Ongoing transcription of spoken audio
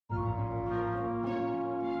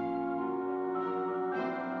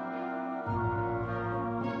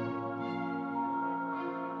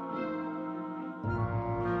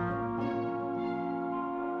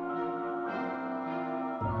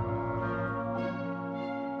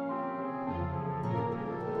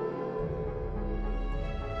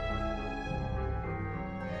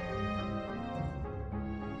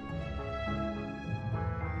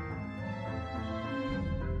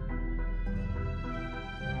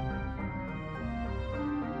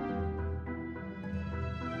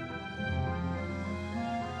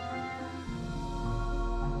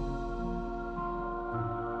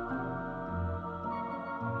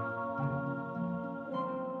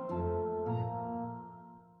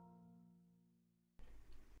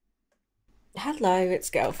Hello,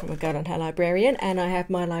 it's Girl from A Girl and Her Librarian, and I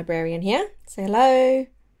have my librarian here. Say hello.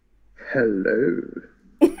 Hello.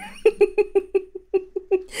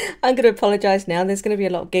 I'm going to apologise now. There's going to be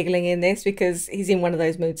a lot of giggling in this because he's in one of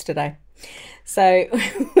those moods today. So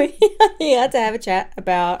we are here to have a chat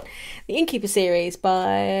about the Innkeeper series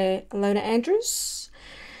by Ilona Andrews.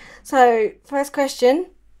 So, first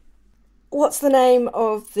question. What's the name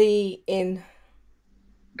of the inn?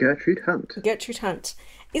 Gertrude Hunt. Gertrude Hunt.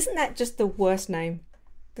 Isn't that just the worst name?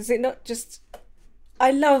 Does it not just...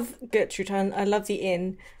 I love Gertrude Hunt. I love the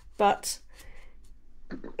inn, but...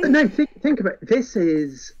 No, think about it. This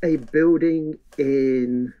is a building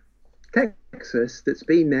in Texas that's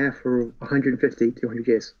been there for 150, 200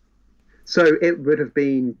 years. So it would have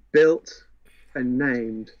been built and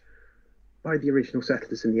named by the original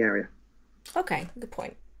settlers in the area. Okay, good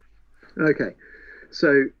point. Okay,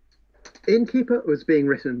 so Innkeeper was being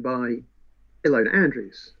written by Ilona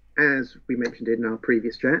Andrews. As we mentioned in our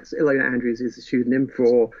previous chats, Ilona Andrews is a pseudonym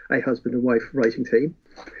for a husband and wife writing team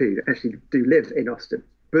who actually do live in Austin.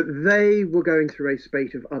 But they were going through a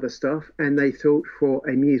spate of other stuff, and they thought for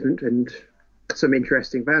amusement and some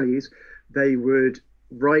interesting values, they would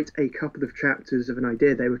write a couple of chapters of an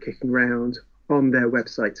idea they were kicking around on their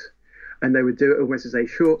website. And they would do it almost as a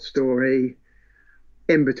short story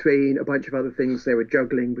in between a bunch of other things they were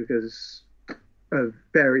juggling because of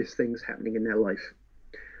various things happening in their life.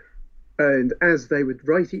 And as they would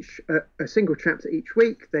write a single chapter each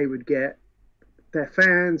week, they would get their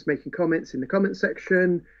fans making comments in the comment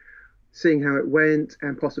section, seeing how it went,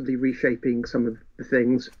 and possibly reshaping some of the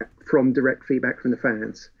things from direct feedback from the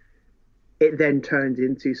fans. It then turned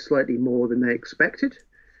into slightly more than they expected,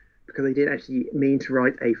 because they didn't actually mean to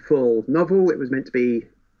write a full novel. It was meant to be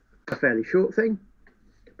a fairly short thing,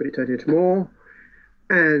 but it turned into more.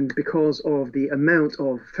 And because of the amount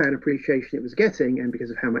of fan appreciation it was getting, and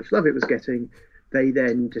because of how much love it was getting, they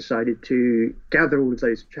then decided to gather all of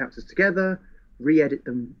those chapters together, re-edit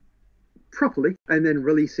them properly, and then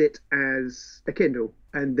release it as a Kindle.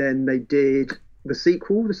 And then they did the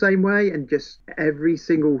sequel the same way, and just every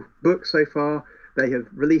single book so far, they have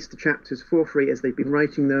released the chapters for free as they've been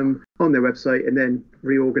writing them on their website, and then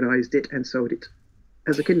reorganized it and sold it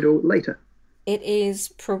as a Kindle later. It is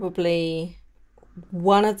probably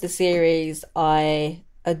one of the series I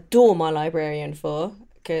adore my librarian for,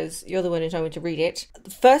 because you're the one who told me to read it.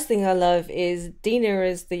 The first thing I love is Dina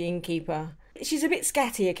as the innkeeper. She's a bit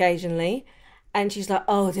scatty occasionally, and she's like,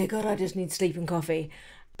 oh dear God, I just need sleep and coffee.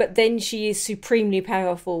 But then she is supremely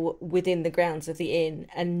powerful within the grounds of the inn,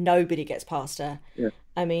 and nobody gets past her. Yeah.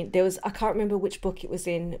 I mean, I can't remember which book it was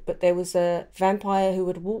in, but there was a vampire who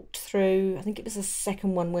had walked through, I think it was the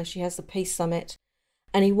second one where she has the peace summit,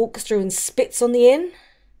 and he walks through and spits on the inn.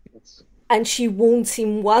 Yes. And she warns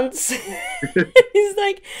him once. He's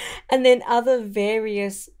like, and then other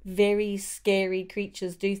various very scary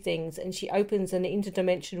creatures do things, and she opens an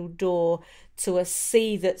interdimensional door to a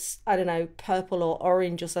sea that's, I don't know, purple or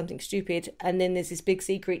orange or something stupid, and then there's this big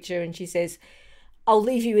sea creature, and she says, I'll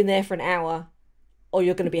leave you in there for an hour or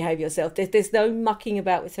you're going to behave yourself. There's no mucking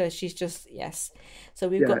about with her. She's just, yes. So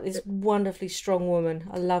we've got this wonderfully strong woman.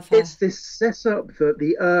 I love her. It's this setup that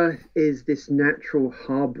the Earth is this natural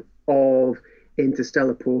hub of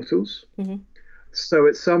interstellar portals. Mm-hmm. So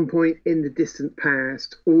at some point in the distant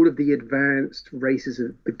past, all of the advanced races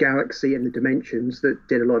of the galaxy and the dimensions that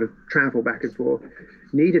did a lot of travel back and forth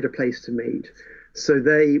needed a place to meet. So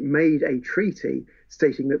they made a treaty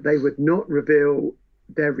stating that they would not reveal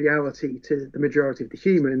their reality to the majority of the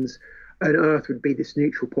humans, and Earth would be this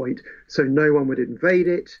neutral point. So no one would invade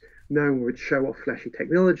it, no one would show off flashy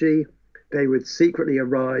technology. They would secretly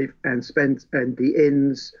arrive and the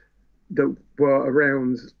inns that were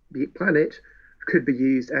around the planet could be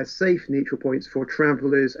used as safe neutral points for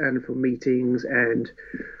travelers and for meetings and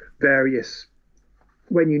various,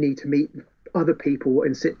 when you need to meet other people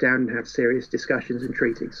and sit down and have serious discussions and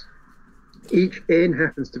treaties. Each inn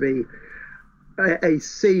happens to be a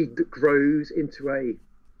seed that grows into a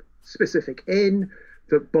specific inn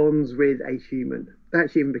that bonds with a human. That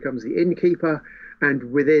human becomes the innkeeper,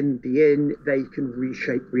 and within the inn they can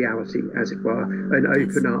reshape reality, as it were, and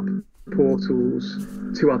open up portals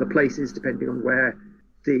to other places depending on where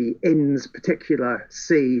the inn's particular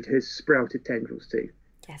seed has sprouted tendrils to.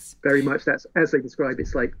 Yes. Very much that's, as they describe,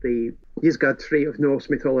 it's like the Ysgard tree of Norse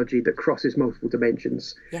mythology that crosses multiple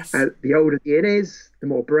dimensions. Yes. The older the inn is, the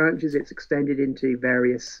more branches it's extended into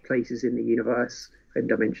various places in the universe and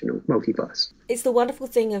dimensional multiverse. It's the wonderful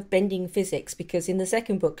thing of bending physics, because in the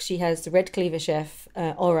second book she has the Red Cleaver chef,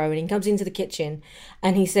 Oro, and he comes into the kitchen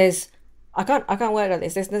and he says, I can't work like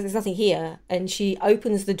this. There's nothing here. And she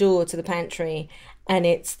opens the door to the pantry, and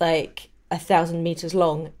it's like 1,000 meters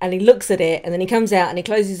long, and he looks at it, and then he comes out and he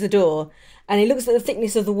closes the door, and he looks at the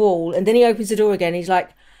thickness of the wall, and then he opens the door again. He's like,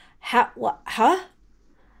 "How? What? Huh?"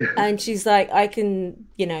 And she's like, "I can,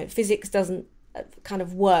 physics doesn't kind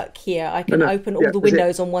of work here. I can open all the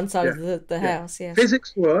windows on one side of the house." Yes.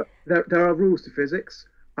 Physics work. There are rules to physics.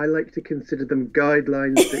 I like to consider them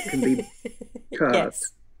guidelines that can be curbed.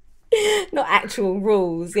 Yes. Not actual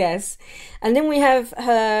rules, yes. And then we have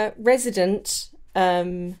her resident,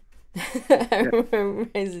 resident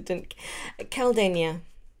Caldania,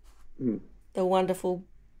 the wonderful.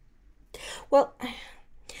 Well,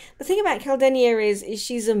 the thing about Caldania is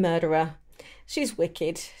she's a murderer. She's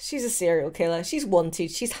wicked. She's a serial killer. She's wanted.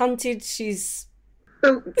 She's hunted. She's.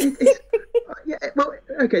 Well, well,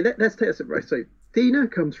 okay. Let's take a step right. So Dina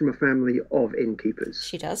comes from a family of innkeepers.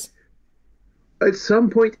 She does. At some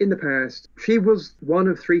point in the past, she was one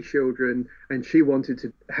of 3 children, and she wanted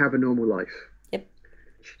to have a normal life. Yep.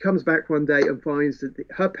 She comes back one day and finds that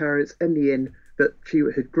her parents and the inn that she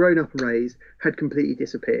had grown up and raised had completely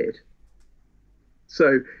disappeared.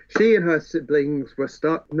 So she and her siblings were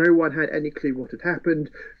stuck. No one had any clue what had happened.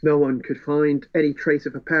 No one could find any trace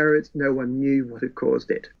of her parents. No one knew what had caused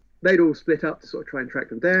it. They'd all split up to sort of try and track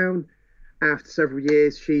them down. After several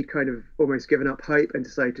years, she'd kind of almost given up hope and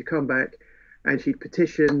decided to come back. And she'd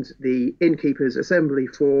petitioned the innkeepers' assembly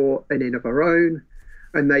for an inn of her own,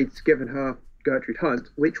 and they'd given her Gertrude Hunt,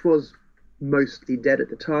 which was mostly dead at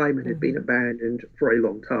the time and had been abandoned for a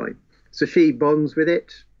long time. So she bonds with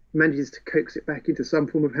it, manages to coax it back into some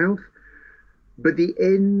form of health. But the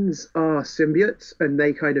inns are symbiotes, and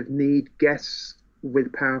they kind of need guests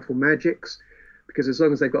with powerful magics, because as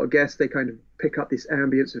long as they've got a guest, they kind of pick up this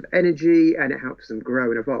ambience of energy, and it helps them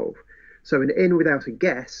grow and evolve. So an inn without a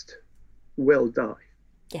guest will die.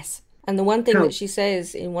 Yes. And the one thing that she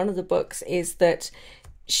says in one of the books is that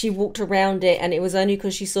she walked around it, and it was only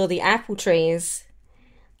because she saw the apple trees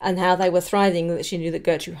and how they were thriving that she knew that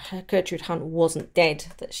Gertrude Hunt wasn't dead,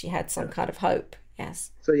 that she had some kind of hope.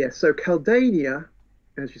 Yes. So Caldania,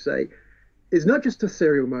 as you say, is not just a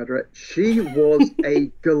serial murderer. She was a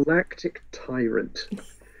galactic tyrant.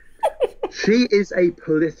 She is a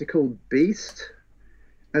political beast,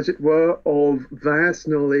 as it were, of vast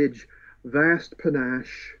knowledge, vast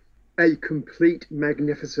panache, a complete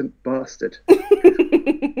magnificent bastard.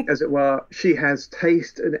 As it were, she has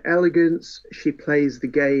taste and elegance. She plays the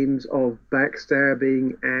games of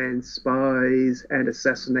backstabbing and spies and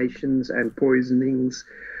assassinations and poisonings,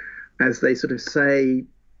 as they sort of say,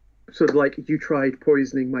 sort of like, "You tried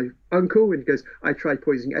poisoning my uncle," and he goes, "I tried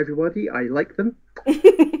poisoning everybody. I like them,"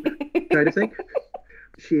 kind of thing.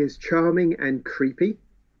 She is charming and creepy.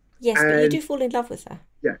 Yes, but you do fall in love with her.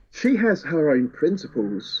 Yeah, she has her own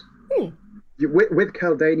principles. With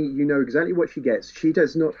Caldania, you know exactly what she gets. She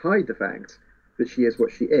does not hide the fact that she is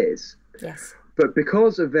what she is. Yes. But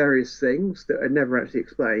because of various things that are never actually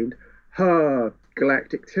explained, her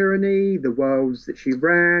galactic tyranny, the worlds that she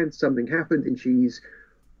ran, something happened and she's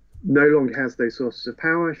no longer has those sources of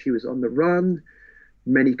power. She was on the run.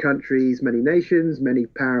 Many countries, many nations, many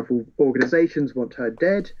powerful organizations want her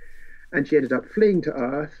dead. And she ended up fleeing to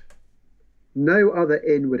Earth. No other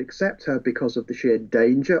inn would accept her because of the sheer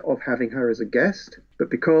danger of having her as a guest. But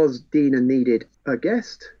because Dina needed a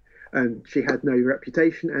guest, and she had no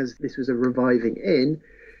reputation as this was a reviving inn,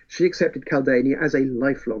 she accepted Caldania as a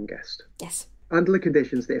lifelong guest. Yes. Under the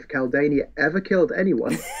conditions that if Caldania ever killed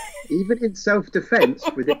anyone, even in self-defense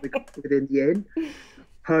within the inn,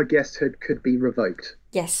 her guesthood could be revoked.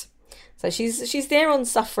 Yes. So she's there on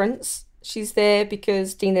sufferance. She's there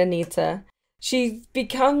because Dina needs her. She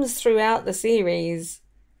becomes, throughout the series,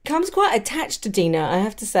 becomes quite attached to Dina, I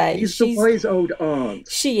have to say. She's the wise old aunt.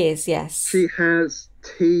 She is, yes. She has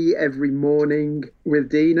tea every morning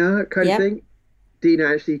with Dina, kind of thing. Dina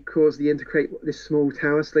actually caused the inn to create this small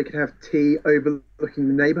tower so they could have tea overlooking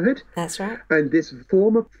the neighbourhood. That's right. And this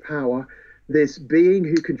form of power, this being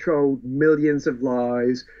who controlled millions of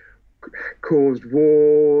lives, caused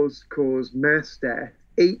wars, caused mass death,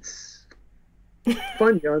 eats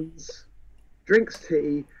funyuns, drinks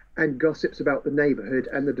tea, and gossips about the neighbourhood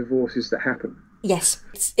and the divorces that happen. Yes,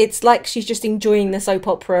 it's like she's just enjoying the soap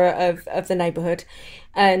opera of the neighbourhood,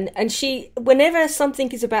 and she, whenever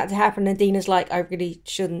something is about to happen and Dina's like, "I really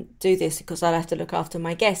shouldn't do this because I'll have to look after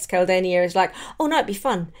my guests," Caldania is like, "Oh no, it'd be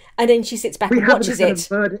fun," and then she sits back and watches it. We haven't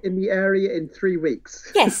had a murder in the area in 3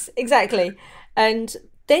 weeks. Yes, exactly. And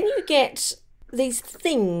then you get these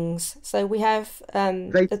things. So we have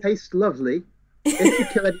they taste lovely. If you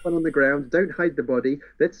kill anyone on the ground, don't hide the body.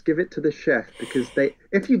 Let's give it to the chef, because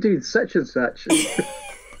if you do such and such,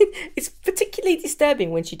 it's particularly particularly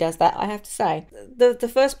disturbing when she does that, I have to say.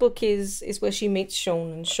 The first book is where she meets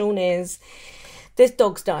Sean, and Sean is, there's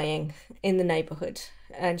dogs dying in the neighbourhood,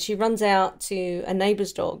 and she runs out to a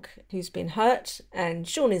neighbour's dog who's been hurt, and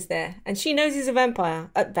Sean is there, and she knows he's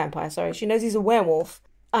a she knows he's a werewolf.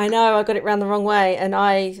 I know, I got it round the wrong way, and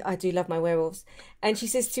I do love my werewolves. And she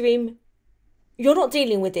says to him, you're not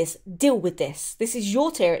dealing with this, deal with this. This is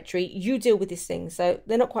your territory, you deal with this thing. So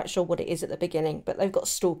they're not quite sure what it is at the beginning, but they've got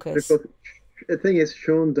stalkers. The thing is,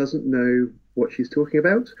 Sean doesn't know what she's talking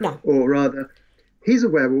about. No. Or rather, he's a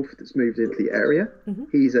werewolf that's moved into the area. Mm-hmm.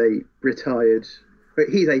 He's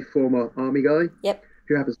a former army guy. Yep.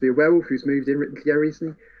 Who happens to be a werewolf who's moved into the area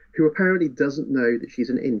recently, who apparently doesn't know that she's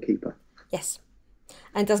an innkeeper. Yes.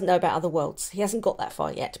 And doesn't know about other worlds. He hasn't got that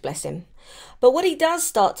far yet, bless him. But what he does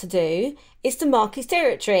start to do is to mark his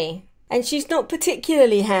territory. And she's not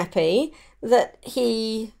particularly happy that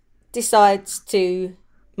he decides to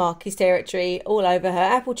mark his territory all over her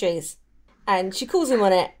apple trees. And she calls him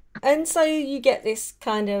on it. And so you get this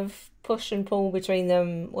kind of push and pull between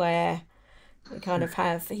them where you kind of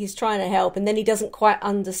have, he's trying to help, and then he doesn't quite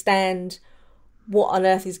understand what on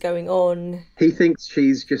earth is going on. He thinks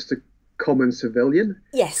she's just a common civilian,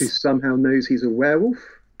 yes, who somehow knows he's a werewolf,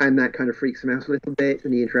 and that kind of freaks him out a little bit,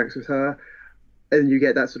 and he interacts with her, and you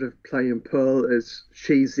get that sort of play and pull as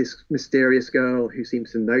she's this mysterious girl who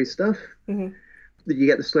seems to know stuff. Mm-hmm. You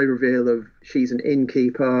get the slow reveal of she's an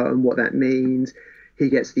innkeeper and what that means. He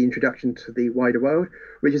gets the introduction to the wider world,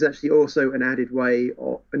 which is actually also an added way,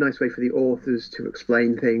 or a nice way for the authors to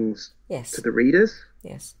explain things to the readers.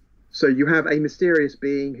 Yes. So you have a mysterious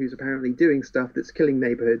being who's apparently doing stuff that's killing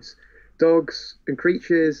neighborhoods, dogs and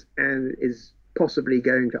creatures, and is possibly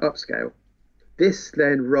going to upscale. This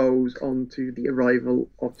then rolls on to the arrival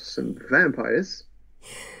of some vampires,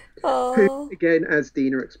 who, again, as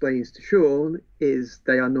Dina explains to Sean,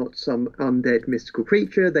 they are not some undead mystical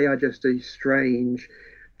creature. They are just a strange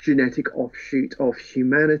genetic offshoot of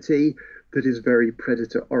humanity that is very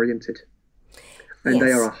predator-oriented. And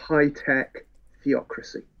they are a high-tech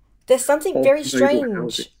theocracy. There's something very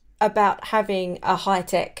strange about having a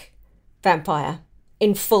high-tech vampire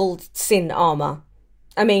in full sin armour.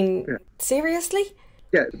 I mean, seriously?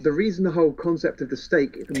 Yeah, the reason the whole concept of the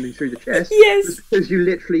stake through the chest yes, was because you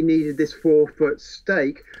literally needed this 4-foot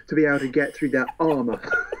stake to be able to get through that armour.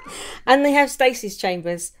 And they have stasis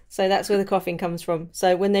chambers, so that's where the coughing comes from.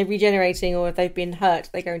 So when they're regenerating or if they've been hurt,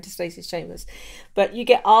 they go into stasis chambers. But you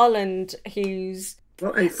get Arland, who's...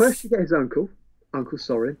 Well, and first you get his Uncle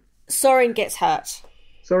Sorin. Sorin gets hurt.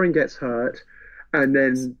 And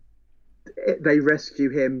then they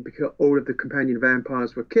rescue him because all of the companion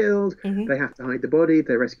vampires were killed. Mm-hmm. They have to hide the body.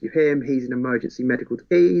 They rescue him. He's in emergency medical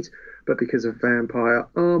aid, but because of vampire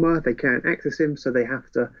armor, they can't access him, so they have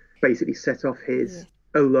to basically set off his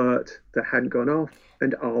alert that hadn't gone off.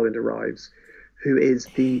 And Arland arrives, who is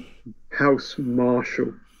the house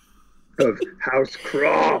marshal of House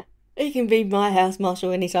Craw. He can be my house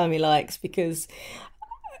marshal anytime he likes, because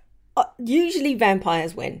usually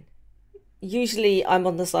vampires win. Usually I'm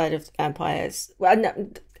on the side of the vampires. Well,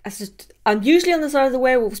 no, I'm usually on the side of the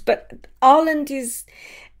werewolves, but Arland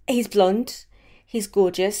he's blonde, he's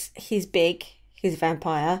gorgeous, he's big, he's a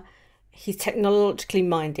vampire, he's technologically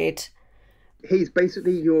minded. He's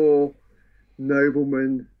basically your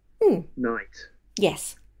nobleman knight.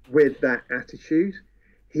 Yes. With that attitude.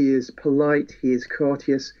 He is polite, he is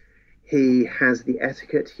courteous, he has the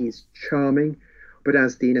etiquette, he's charming. But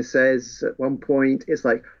as Dina says at one point, it's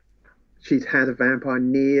like, she's had a vampire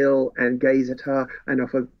kneel and gaze at her and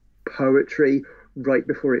offer poetry right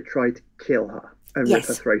before it tried to kill her and rip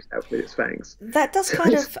her throat out with its fangs. That does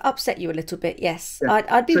kind of upset you a little bit, yes. Yeah.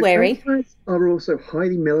 I'd be wary. Vampires are also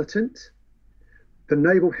highly militant. The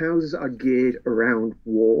noble houses are geared around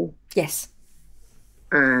war. Yes.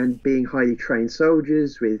 And being highly trained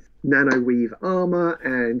soldiers with nanoweave armour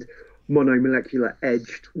and monomolecular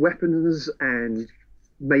edged weapons and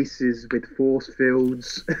maces with force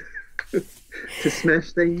fields to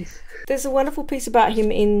smash things. There's a wonderful piece about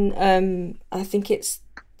him in I think it's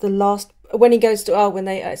the last when he goes to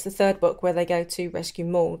it's the third book where they go to rescue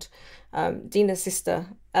Maud, Dina's sister,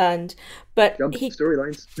 but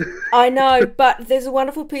storylines. I know, but there's a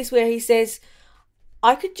wonderful piece where he says,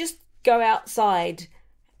 I could just go outside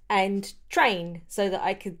and train so that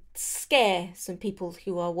I could scare some people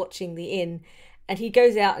who are watching the inn. And he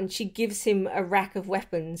goes out and she gives him a rack of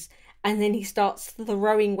weapons, and then he starts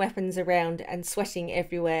throwing weapons around and sweating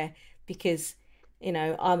everywhere because,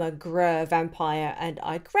 I'm a grur vampire and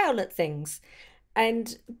I growl at things.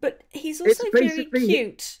 But he's also very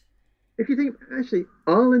cute. If you think, actually,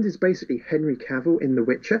 Arland is basically Henry Cavill in The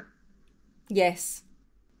Witcher. Yes.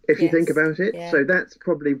 if you think Yes. about it. Yeah. So that's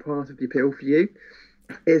probably part of the appeal for you.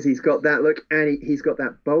 Is he's got that look and he's got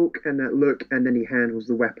that bulk and that look, and then he handles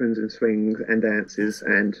the weapons and swings and dances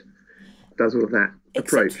Yes. and does all of that Except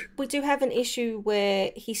approach. we do have an issue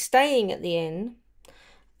where he's staying at the inn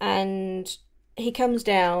and he comes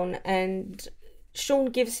down and Sean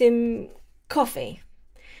gives him coffee.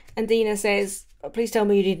 And Dina says, please tell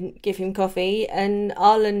me you didn't give him coffee. And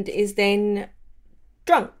Arland is then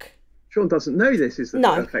drunk. Sean doesn't know this is the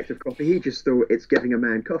No. effect of coffee. He just thought it's giving a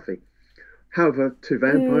man coffee. However, to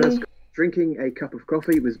vampires, Mm, drinking a cup of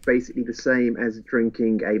coffee was basically the same as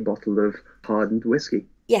drinking a bottle of hardened whiskey.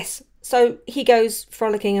 yes. So he goes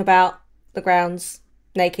frolicking about the grounds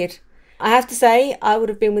naked. I have to say, I would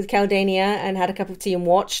have been with Caldania and had a cup of tea and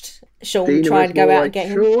watched Sean Dina try was to go more out and like, get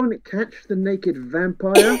him. Sean, catch the naked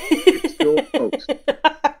vampire. It's your fault.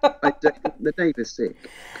 I don't, the neighbour's sick.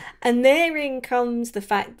 And therein comes the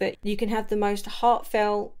fact that you can have the most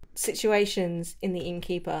heartfelt situations in The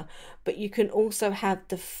Innkeeper, but you can also have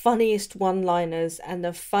the funniest one-liners and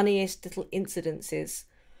the funniest little incidences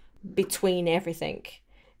between everything.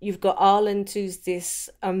 You've got Arland, who's this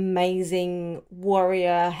amazing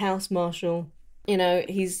warrior house marshal. You know,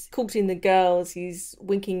 he's courting the girls, he's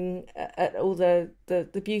winking at all the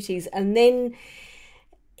beauties, and then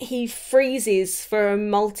he freezes for a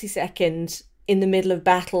multi-second in the middle of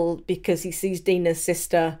battle because he sees Dina's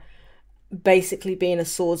sister basically being a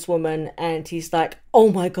swordswoman, and he's like, oh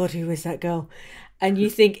my god, who is that girl? And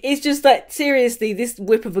you think, it's just like, seriously, this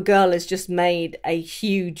whip of a girl has just made a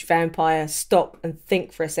huge vampire stop and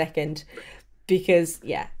think for a second. Because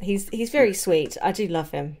yeah, he's very sweet. I do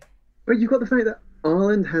love him. But you've got the fact that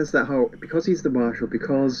Arland has that whole, because he's the marshal,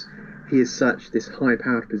 because he is such this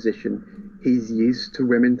high-powered position, he's used to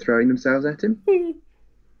women throwing themselves at him.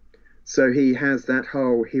 So he has that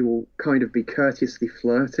whole, he will kind of be courteously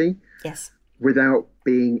flirty Yes. without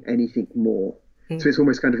being anything more. So it's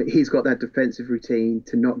almost kind of, he's got that defensive routine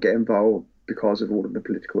to not get involved because of all of the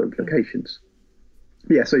political implications.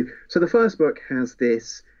 Yeah, so the first book has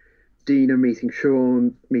this Dina meeting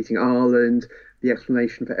Sean, meeting Arland, the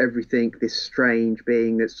explanation for everything, this strange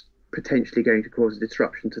being that's potentially going to cause a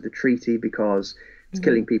disruption to the treaty because it's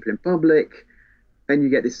killing people in public. And you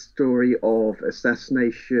get this story of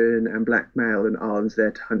assassination and blackmail, and Arlen's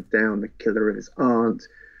there to hunt down the killer of his aunt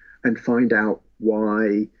and find out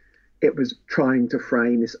why it was trying to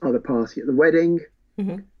frame this other party at the wedding.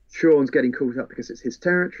 Mm-hmm. Sean's getting caught up because it's his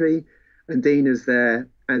territory, and Dina's there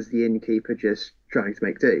as the innkeeper just trying to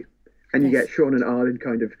make do. And you Yes. get Sean and Arlen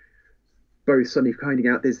kind of both suddenly finding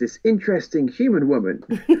out there's this interesting human woman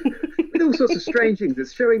with all sorts of strange things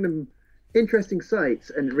that's showing them interesting sights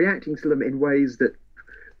and reacting to them in ways that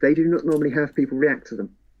they do not normally have people react to them.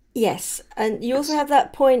 Yes, and you also have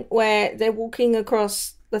that point where they're walking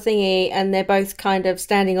across the thingy and they're both kind of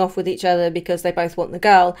standing off with each other because they both want the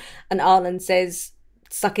girl, and Arlen says,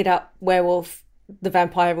 suck it up, werewolf, the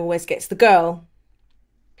vampire always gets the girl.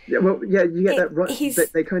 Yeah, well, yeah, you get that right. He's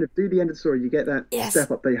They kind of do the end of the story. You get that Yes. step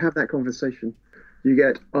up. They have that conversation. You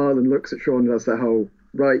get Arlen looks at Sean and does that whole,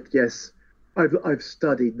 right, yes, I've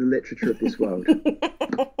studied the literature of this world.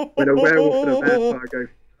 When a werewolf and a vampire go,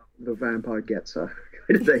 the vampire gets her,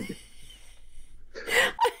 kind of thing.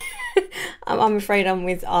 I'm afraid I'm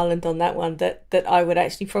with Ireland on that one. That I would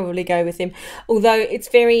actually probably go with him. Although it's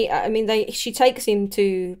very, I mean, she takes him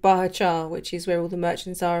to Bahachar, which is where all the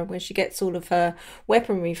merchants are, and where she gets all of her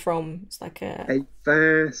weaponry from. It's like A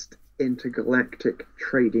vast intergalactic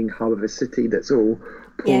trading hub of a city that's all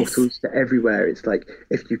Yes. portals to everywhere. It's like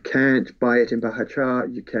if you can't buy it in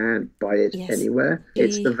Bahachar, you can't buy it Yes. anywhere.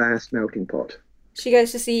 It's She- the vast melting pot. She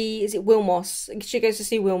goes to see, is it Wilmos? She goes to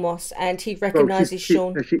see Wilmos, and he Well, recognises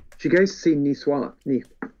Sean. she goes to see Niswan, the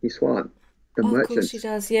Oh, of merchant, course she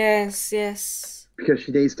does. Yes, yes. because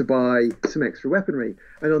she needs to buy some extra weaponry.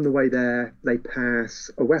 And on the way there, they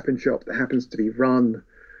pass a weapon shop that happens to be run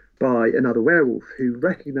by another werewolf who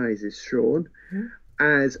recognises Sean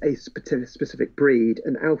as a specific breed,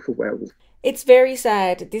 an alpha werewolf. It's very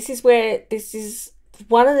sad. This is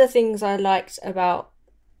one of the things I liked about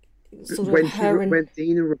sort of her and When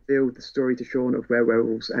Dina revealed the story to Sean of where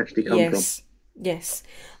werewolves actually come yes,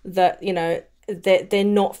 that they're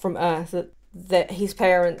not from Earth. That his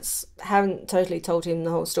parents haven't totally told him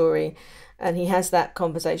the whole story, and he has that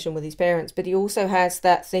conversation with his parents. But he also has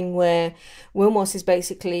that thing where Wilmos is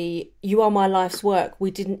basically, "You are my life's work. We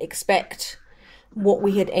didn't expect what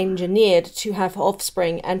we had engineered to have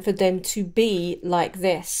offspring, and for them to be like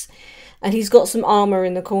this." And he's got some armour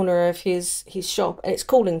in the corner of his shop, and it's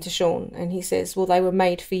calling to Sean. And he says, well, they were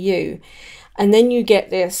made for you. And then you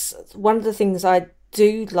get this. One of the things I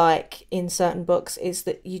do like in certain books is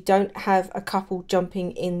that you don't have a couple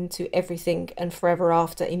jumping into everything and forever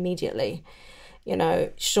after immediately. You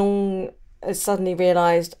know, Sean has suddenly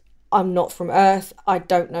realised, I'm not from Earth, I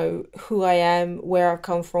don't know who I am, where I've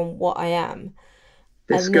come from, what I am.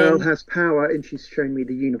 This And girl then, has power and she's shown me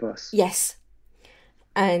the universe. yes,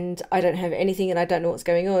 and I don't have anything and I don't know what's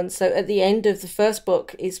going on. So at the end of the first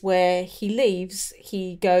book is where he leaves.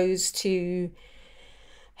 He goes to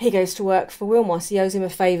work for Wilmos. He owes him a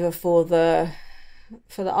favour for the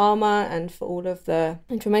armor and for all of the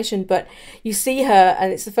information. But you see her,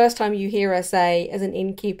 and it's the first time you hear her say, as an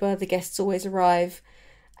innkeeper, the guests always arrive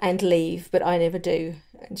and leave, but I never do.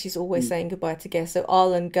 And she's always saying goodbye to guests. So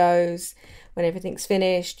Arlen goes when everything's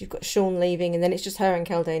finished. You've got Sean leaving, and then it's just her and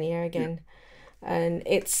Caldania again. And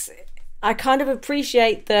I kind of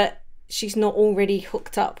appreciate that she's not already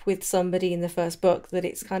hooked up with somebody in the first book, that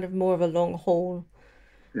it's kind of more of a long haul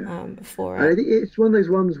for her. I think it's one of those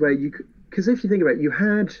ones where because if you think about it, you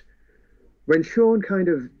had, when Sean kind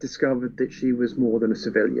of discovered that she was more than a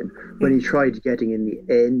civilian, when he tried getting in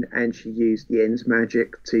the inn and she used the inn's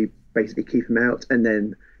magic to basically keep him out and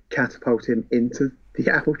then catapult him into the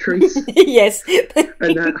apple trees. Yes.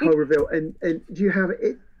 And that whole reveal. And do you have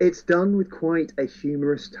it? It's done with quite a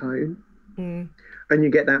humorous tone. And you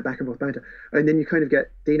get that back and forth banter. And then you kind of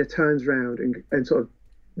get Dina turns around and sort of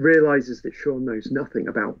realizes that Sean knows nothing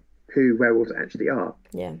about who werewolves actually are.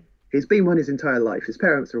 Yeah. He's been one his entire life. His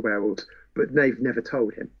parents are werewolves, but they've never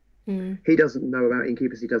told him. He doesn't know about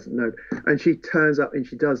innkeepers. He doesn't know. And she turns up and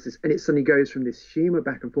she does this, and it suddenly goes from this humor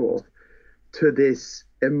back and forth to this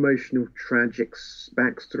emotional, tragic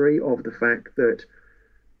backstory of the fact that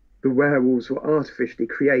the werewolves were artificially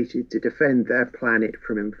created to defend their planet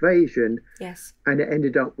from invasion. Yes. And it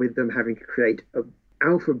ended up with them having to create an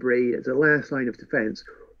alpha breed as a last line of defense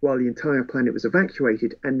while the entire planet was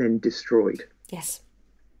evacuated and then destroyed. Yes.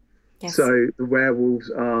 Yes. So the werewolves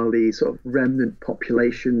are the sort of remnant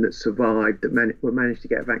population that survived, that managed to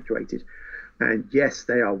get evacuated. And yes,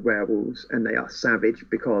 they are werewolves and they are savage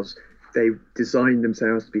because they designed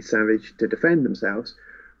themselves to be savage to defend themselves.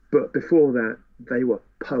 But before that, they were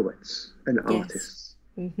poets and artists.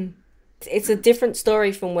 Mm-hmm. It's a different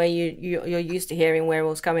story from where you're used to hearing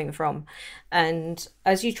werewolves coming from. And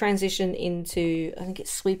as you transition into, I think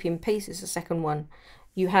it's Sweeping Peace is the second one,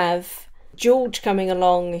 you have George coming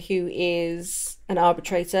along, who is an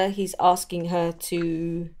arbitrator. He's asking her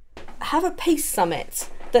to have a peace summit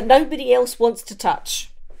that nobody else wants to touch.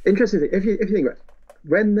 Interesting thing, if you think about it,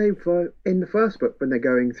 when in the first book, when they're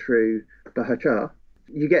going through the Hachar,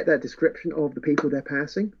 you get that description of the people they're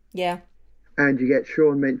passing. Yeah. And you get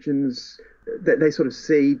Sean mentions that they sort of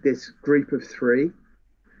see this group of three.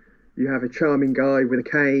 You have a charming guy with a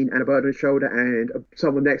cane and a bird on his shoulder, and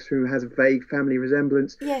someone next to him who has a vague family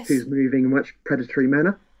resemblance, yes, who's moving in a much predatory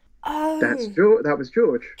manner. Oh, that was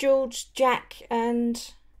George. George, Jack,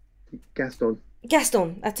 and Gaston.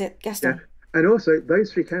 That's it, Gaston. Yeah. And also,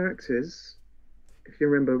 those three characters, if you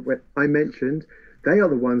remember what I mentioned, they are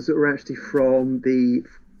the ones that were actually from the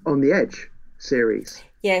On the Edge series.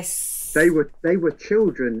 Yes. They were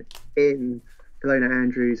children in Ilona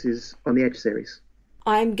Andrews' On the Edge series.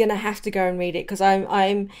 I'm gonna have to go and read it because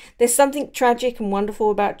I'm there's something tragic and wonderful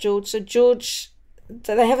about George. So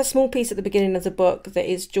they have a small piece at the beginning of the book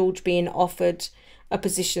that is George being offered a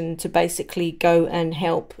position to basically go and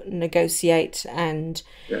help negotiate and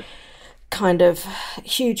kind of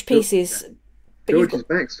huge pieces. Yeah. George's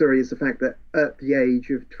backstory is the fact that at the age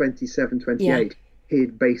of 27, 28, he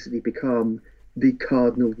had basically become the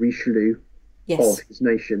Cardinal Richelieu of his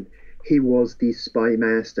nation. He was the spy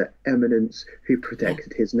master eminence who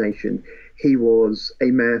protected his nation. He was a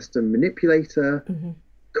master manipulator,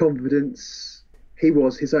 confidence. He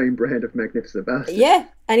was his own brand of magnificent bastard. Yeah,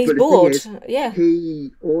 and he's bored.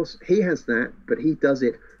 He has that, but he does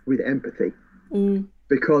it with empathy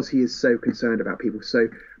because he is so concerned about people. So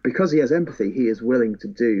because he has empathy, he is willing to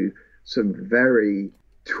do some very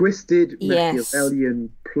twisted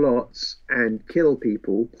Machiavellian plots and kill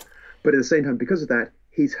people. But at the same time, because of that,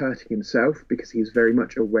 he's hurting himself because he's very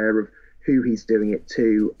much aware of who he's doing it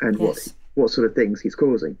to and what sort of things he's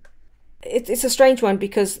causing. It's a strange one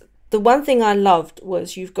because the one thing I loved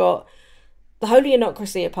was you've got the Holy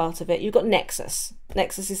Anocracy, a part of it. You've got Nexus.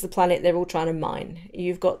 Nexus is the planet they're all trying to mine.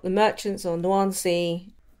 You've got the merchants on Noan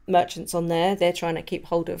Sea, merchants on there. They're trying to keep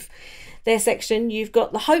hold of their section. You've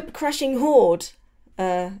got the Hope-crushing Horde.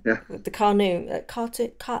 With the Carnoon, I can't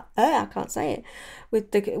say it.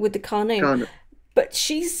 With the Carnoon. But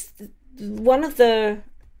she's one of the.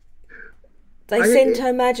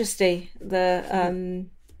 Her Majesty, the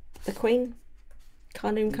Queen.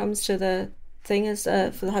 Carnoon comes to the thing as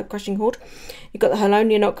for the Hope Crushing Horde. You've got the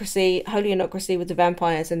Holionocracy with the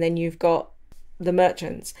vampires, and then you've got the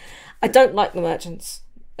merchants. I don't like the merchants.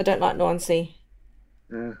 I don't like Noansi.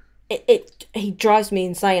 He drives me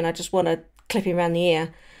insane. I just want to clip him around the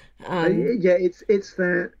ear. It's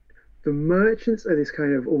that the merchants are this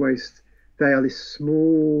kind of almost, they are this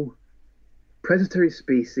small predatory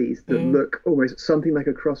species that look almost something like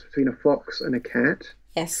a cross between a fox and a cat.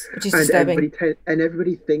 Yes, which is disturbing.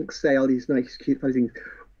 Everybody thinks they are these nice, cute things,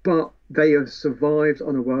 but they have survived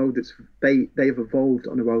on a world they have evolved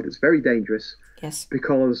on a world that's very dangerous. Yes,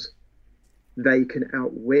 because they can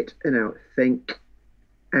outwit and outthink,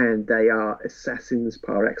 and they are assassins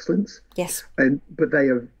par excellence. Yes, but they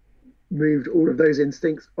have moved all of those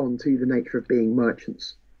instincts onto the nature of being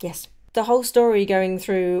merchants. Yes, the whole story going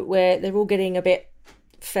through where they're all getting a bit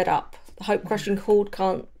fed up. The Hope Crushing Horde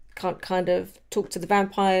can't kind of talk to the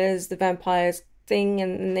vampires thing,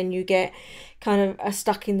 and then you get kind of a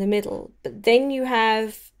stuck in the middle. But then you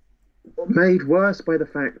have, made worse by the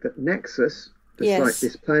fact that Nexus,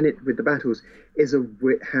 this planet with the battles, has a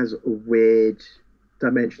weird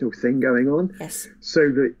dimensional thing going on. Yes. So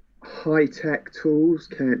that high-tech tools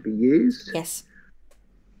can't be used. Yes.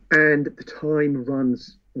 And the time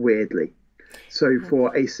runs weirdly. So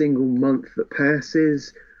for a single month that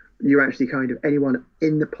passes, you actually kind of, anyone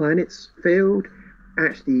in the planet's field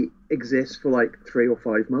actually exists for like 3 or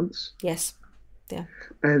 5 months. Yes. Yeah.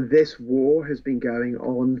 And this war has been going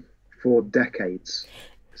on for decades.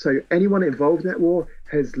 So anyone involved in that war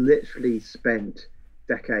has literally spent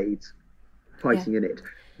decades fighting in it,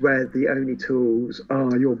 where the only tools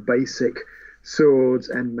are your basic swords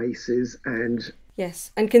and maces and...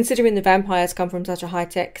 Yes, and considering the vampires come from such a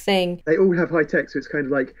high-tech thing... They all have high-tech, so it's kind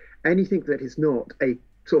of like anything that is not a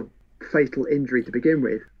sort of fatal injury to begin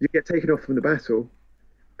with, you get taken off from the battle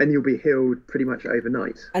and you'll be healed pretty much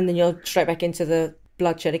overnight. And then you're straight back into the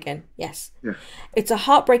bloodshed again. Yes. Yeah. It's a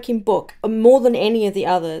heartbreaking book. More than any of the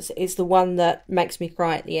others is the one that makes me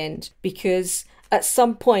cry at the end, because at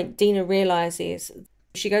some point Dina realises,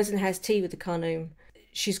 she goes and has tea with the Carnoom.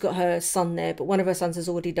 She's got her son there, but one of her sons has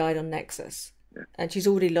already died on Nexus. Yeah. And she's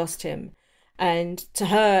already lost him. And to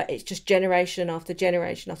her, it's just generation after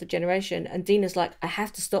generation after generation. And Dina's like, I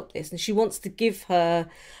have to stop this. And she wants to give her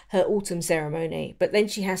autumn ceremony. But then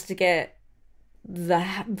she has to get the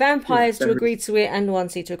vampires to agree to it and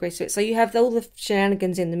Noansi to agree to it. So you have all the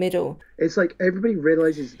shenanigans in the middle. It's like everybody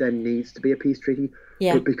realises there needs to be a peace treaty.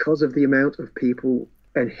 Yeah. But because of the amount of people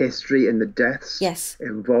and history and the deaths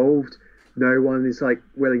involved, no one is like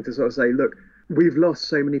willing to sort of say, look, we've lost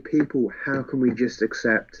so many people. How can we just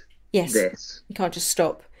accept this? You can't just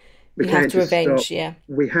stop. We have to avenge, stop.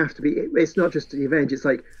 We have to be, it's not just the avenge, it's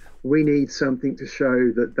like we need something to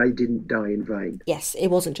show that they didn't die in vain. Yes, it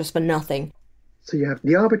wasn't just for nothing. So you have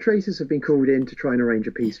the arbitrators have been called in to try and arrange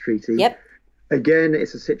a peace treaty. Yep. Again,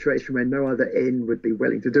 it's a situation where no other inn would be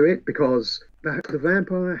willing to do it because the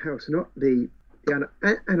vampire house, not the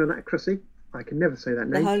Anonocracy, I can never say that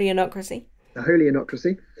name. The Holionocracy. The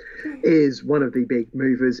Holionocracy is one of the big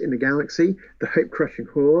movers in the galaxy. The Hope Crushing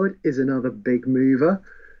Horde is another big mover.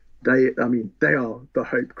 They are the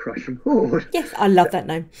Hope Crushing Horde. Yes, I love that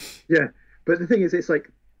name. Yeah, but the thing is, it's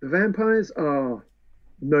like the vampires are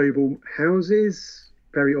noble houses,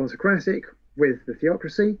 very autocratic with the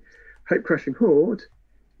theocracy. Hope Crushing Horde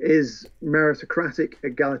is meritocratic,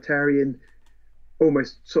 egalitarian,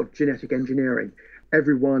 almost sort of genetic engineering.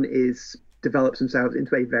 Everyone develops themselves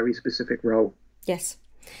into a very specific role. Yes.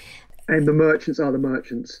 And the merchants are the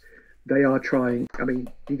merchants. They are trying,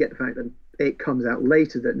 you get the fact that it comes out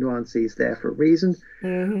later that Noansi is there for a reason.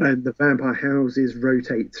 Mm-hmm. And the vampire houses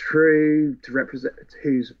rotate through to represent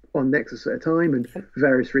who's on Nexus at a time, and for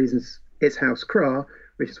various reasons it's House Kra,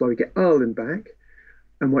 which is why we get Arlen back,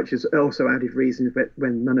 and which is also added reason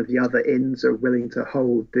when none of the other inns are willing to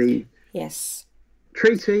hold the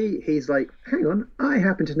treaty. He's like, hang on, I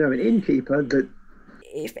happen to know an innkeeper that...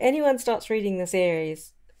 If anyone starts reading the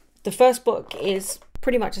series, the first book is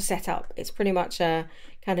pretty much a setup. It's pretty much a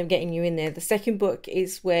kind of getting you in there. The second book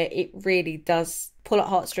is where it really does pull at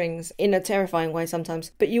heartstrings in a terrifying way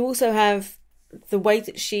sometimes. But you also have the way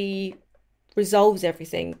that she resolves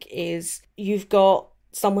everything is you've got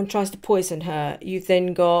someone tries to poison her. You've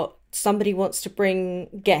then got somebody wants to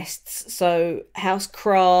bring guests. So House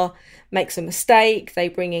Kra makes a mistake. They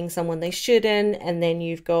bring in someone they shouldn't. And then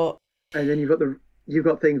you've got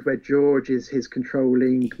things where George is his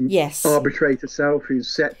controlling arbitrator self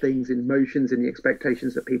who's set things in motions in the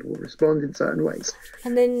expectations that people will respond in certain ways.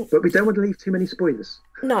 But we don't want to leave too many spoilers.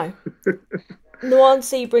 No.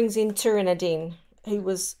 Noansi brings in Turinadin, who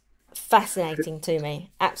was fascinating to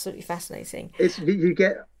me. Absolutely fascinating. You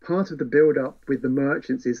get part of the build up with the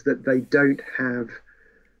merchants is that they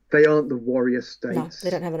aren't the warrior No, they states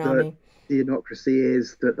don't have an that army. the Theocracy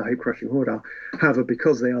is, that the Hope Crushing Horde are. However,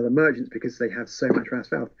 because they are the merchants, because they have so much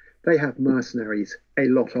vast wealth, they have mercenaries, a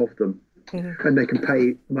lot of them. Mm-hmm. And they can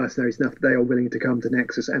pay mercenaries enough that they are willing to come to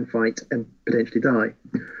Nexus and fight and potentially die.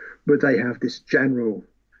 But they have this general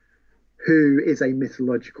who is a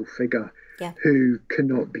mythological figure Yeah. who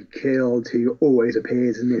cannot be killed, who always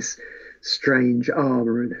appears in this strange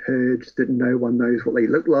armor and hood that no one knows what they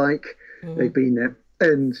look like. Mm-hmm. They've been there.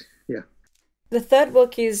 And yeah. The third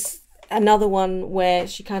book is another one where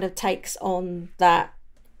she kind of takes on that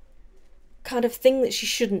kind of thing that she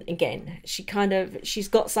shouldn't again. She's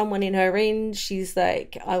got someone in her inn. She's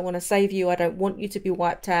like, I want to save you. I don't want you to be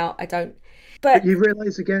wiped out. I don't. But you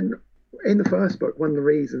realise again, in the first book, one of the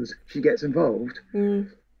reasons she gets involved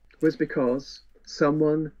was because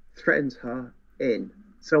someone threatens her in.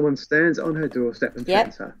 Someone stands on her doorstep and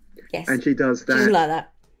threatens her. Yes. And she does that. She doesn't like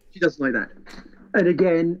that. She doesn't like that. And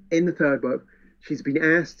again, in the third book, she's been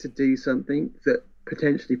asked to do something that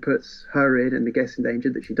potentially puts her in and the guests in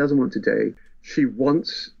danger that she doesn't want to do. She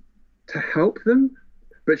wants to help them,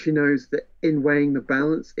 but she knows that in weighing the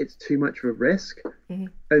balance, it's too much of a risk. Mm-hmm.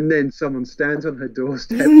 And then someone stands on her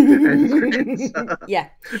doorstep and threatens her. Yeah,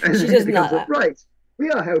 and she doesn't like that. Right,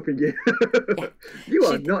 we are helping you. Yeah. You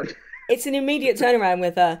are not. It's an immediate turnaround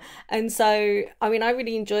with her. And so, I mean, I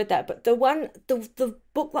really enjoyed that. But the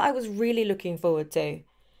book that I was really looking forward to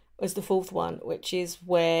was the fourth one, which is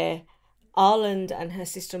where Arland and her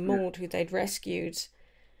sister Maud, who they'd rescued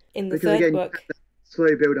in the third book.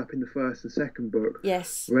 Slow build up in the first and second book.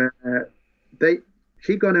 Yes. Where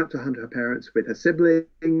she'd gone out to hunt her parents with her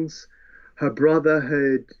siblings. Her brother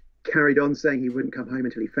had carried on saying he wouldn't come home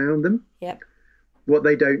until he found them. Yep. What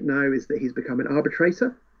they don't know is that he's become an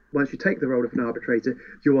arbitrator. Once you take the role of an arbitrator,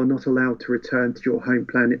 you are not allowed to return to your home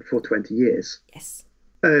planet for 20 years. Yes.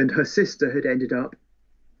 And her sister had ended up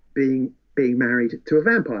being married to a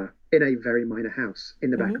vampire in a very minor house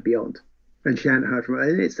in the back of Beyond. And she hadn't heard from her.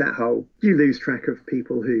 And it's that whole, you lose track of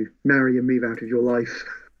people who marry and move out of your life,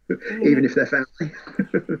 even if they're family.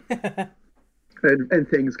 and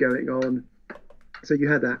things going on. So you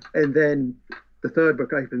had that. And then the third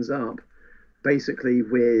book opens up basically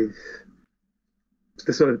with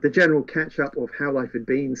the sort of the general catch up of how life had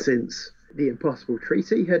been since the Impossible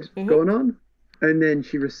Treaty had gone on. And then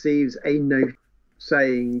she receives a note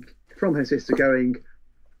saying from her sister going,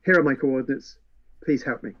 here are my coordinates, please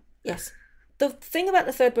help me. Yes. The thing about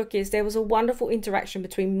the third book is there was a wonderful interaction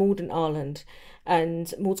between Maud and Arland,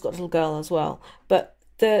 and Maud's got a little girl as well. But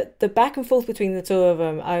the back and forth between the two of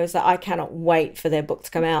them, I was like, I cannot wait for their book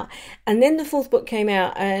to come out. And then the fourth book came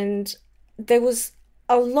out, and there was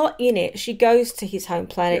a lot in it. She goes to his home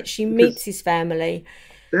planet. She meets his family.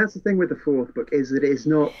 That's the thing with the fourth book, is that it's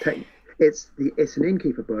not it's an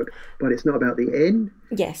Innkeeper book, but it's not about the inn.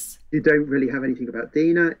 Yes. You don't really have anything about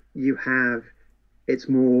Dina. It's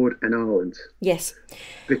Maud and Arland. Yes.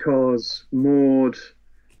 Because Maud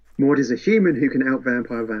is a human who can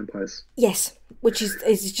out-vampire vampires. Yes, which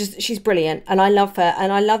is just, she's brilliant. And I love her.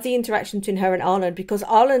 And I love the interaction between her and Arland, because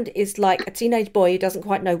Arland is like a teenage boy who doesn't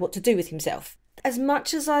quite know what to do with himself. As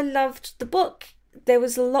much as I loved the book, there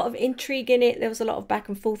was a lot of intrigue in it. There was a lot of back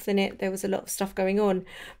and forth in it. There was a lot of stuff going on,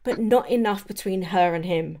 but not enough between her and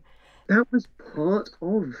him. That was part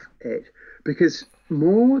of it, because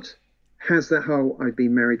Maud has that whole, I've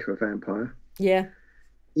been married to a vampire. Yeah.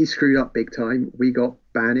 He screwed up big time. We got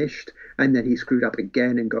banished, and then he screwed up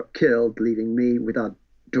again and got killed, leaving me with our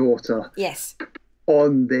daughter. Yes.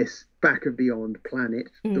 On this back of beyond planet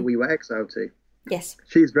that we were exiled to. Yes.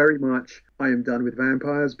 She's very much, I am done with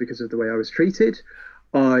vampires because of the way I was treated.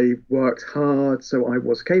 I worked hard, so I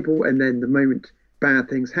was capable, and then the moment bad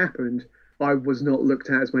things happened, I was not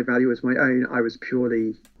looked at as my value as my own. I was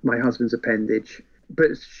purely my husband's appendage.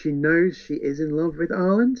 But she knows she is in love with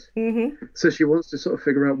Arland. Mm-hmm. So she wants to sort of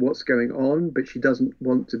figure out what's going on, but she doesn't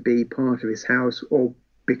want to be part of his house or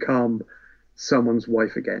become someone's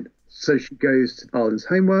wife again. So she goes to Arland's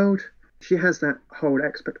homeworld. She has that whole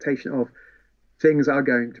expectation of things are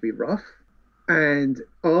going to be rough. And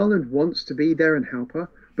Arland wants to be there and help her.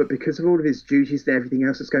 But because of all of his duties and everything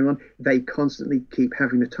else that's going on, they constantly keep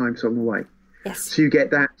having the time swung away. Yes. So you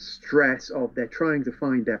get that stress of they're trying to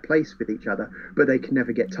find their place with each other, but they can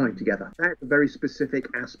never get time together. That's a very specific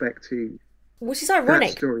aspect to which is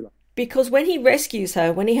ironic, that storyline. Because when he rescues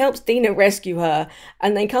her, when he helps Dina rescue her,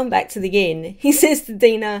 and they come back to the inn, he says to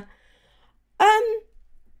Dina, I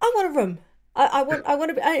want a room. I want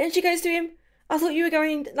to be, and she goes to him, I thought you were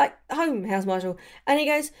going like home, House Marshal. And he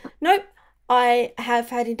goes, nope, I have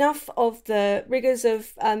had enough of the rigours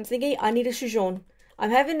of thingy. I need a sojourn.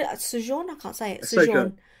 I'm having a sojourn. I can't say it.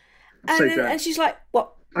 Sojourn. Sojourn. And she's like,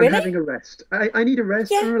 what? I'm Really? having a rest. I need a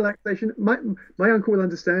rest and Yeah. relaxation. My uncle will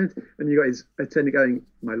understand. And you got his attendant going,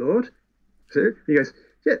 my lord. So he goes,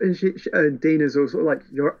 yeah. And Dina's all sort of like,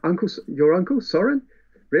 your uncle, Soren?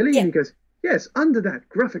 Really? And Yeah. he goes, yes, under that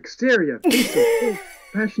gruff exterior, peaceful, full,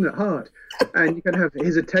 passionate heart. And you can have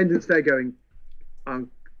his attendants there going,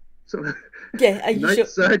 sort of, Yeah. Are you Knight sure?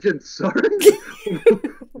 Sergeant Soren?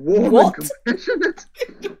 Warm What? and compassionate.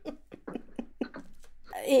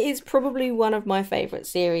 It is probably one of my favourite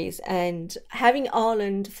series, and having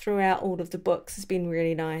Ireland throughout all of the books has been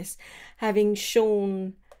really nice. Having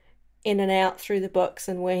Sean in and out through the books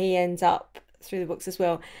and where he ends up through the books as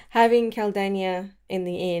well. Having Caldania in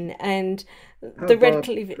the inn and the Red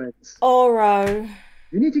Cliff Oro.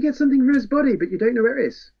 You need to get something from his body, but you don't know where it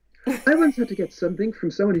is. I once had to get something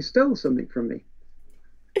from someone who stole something from me.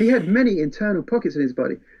 He had many internal pockets in his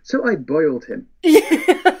body, so I boiled him.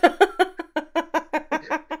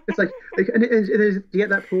 It's like, and you get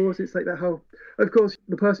that pause. It's like that whole. Of course,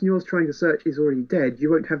 the person you're trying to search is already dead.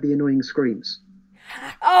 You won't have the annoying screams.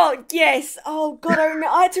 Oh yes! Oh God! I remember.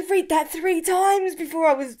 I had to read that 3 times before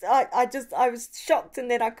I was. I was shocked,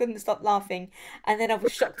 and then I couldn't stop laughing, and then I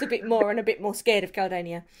was shocked a bit more and a bit more scared of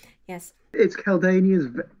Caldania. Yes. It's Caldania's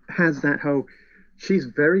has that whole. She's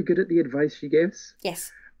very good at the advice she gives.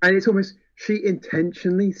 Yes. And it's almost she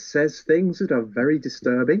intentionally says things that are very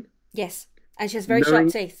disturbing. Yes, and she has very sharp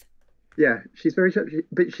teeth. Yeah, she's very sharp,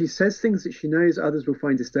 but she says things that she knows others will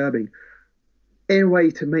find disturbing, in a way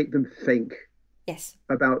to make them think. Yes.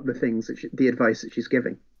 About the things the advice that she's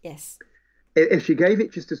giving. Yes. If she gave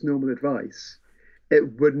it just as normal advice,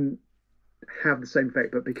 it wouldn't have the same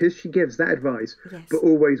effect. But because she gives that advice, yes. But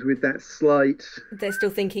always with that slight... They're still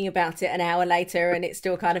thinking about it an hour later and it's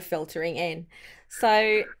still kind of filtering in.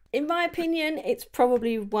 So, in my opinion, it's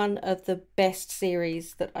probably one of the best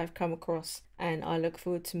series that I've come across, and I look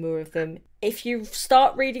forward to more of them. If you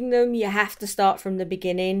start reading them, you have to start from the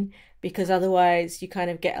beginning, because otherwise you kind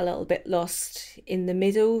of get a little bit lost in the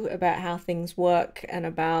middle about how things work and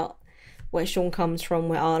about where Sean comes from,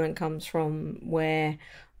 where Ireland comes from, where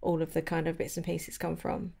all of the kind of bits and pieces come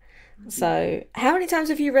from. So, how many times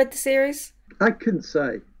have you read the series? I couldn't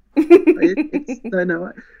say. Because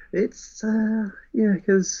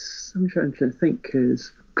I'm trying to think,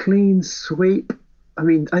 because Clean Sweep, I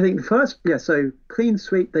mean, I think the first, so Clean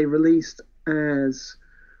Sweep they released as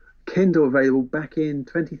Kindle available back in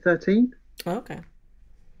 2013. Oh, okay.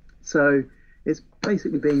 So it's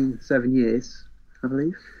basically been 7 years, I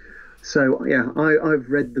believe. So yeah, I've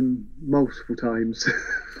read them multiple times.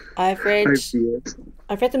 I've read over the years.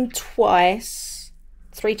 I've read them twice,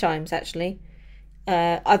 3 times actually.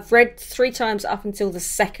 I've read 3 times up until the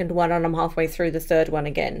second one, and I'm halfway through the third one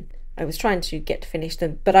again. I was trying to get to finish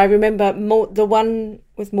them, but I remember the one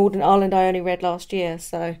with Morden Ireland I only read last year.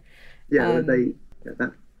 So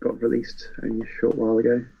that got released only a short while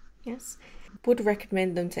ago. Yes, would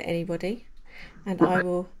recommend them to anybody, and I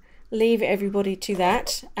will leave everybody to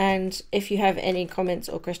that. And if you have any comments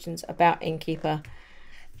or questions about Innkeeper,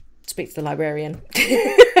 speak to the librarian.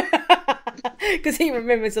 Because he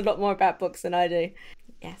remembers a lot more about books than I do.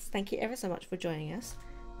 Yes, thank you ever so much for joining us.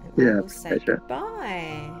 And I will say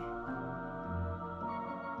goodbye.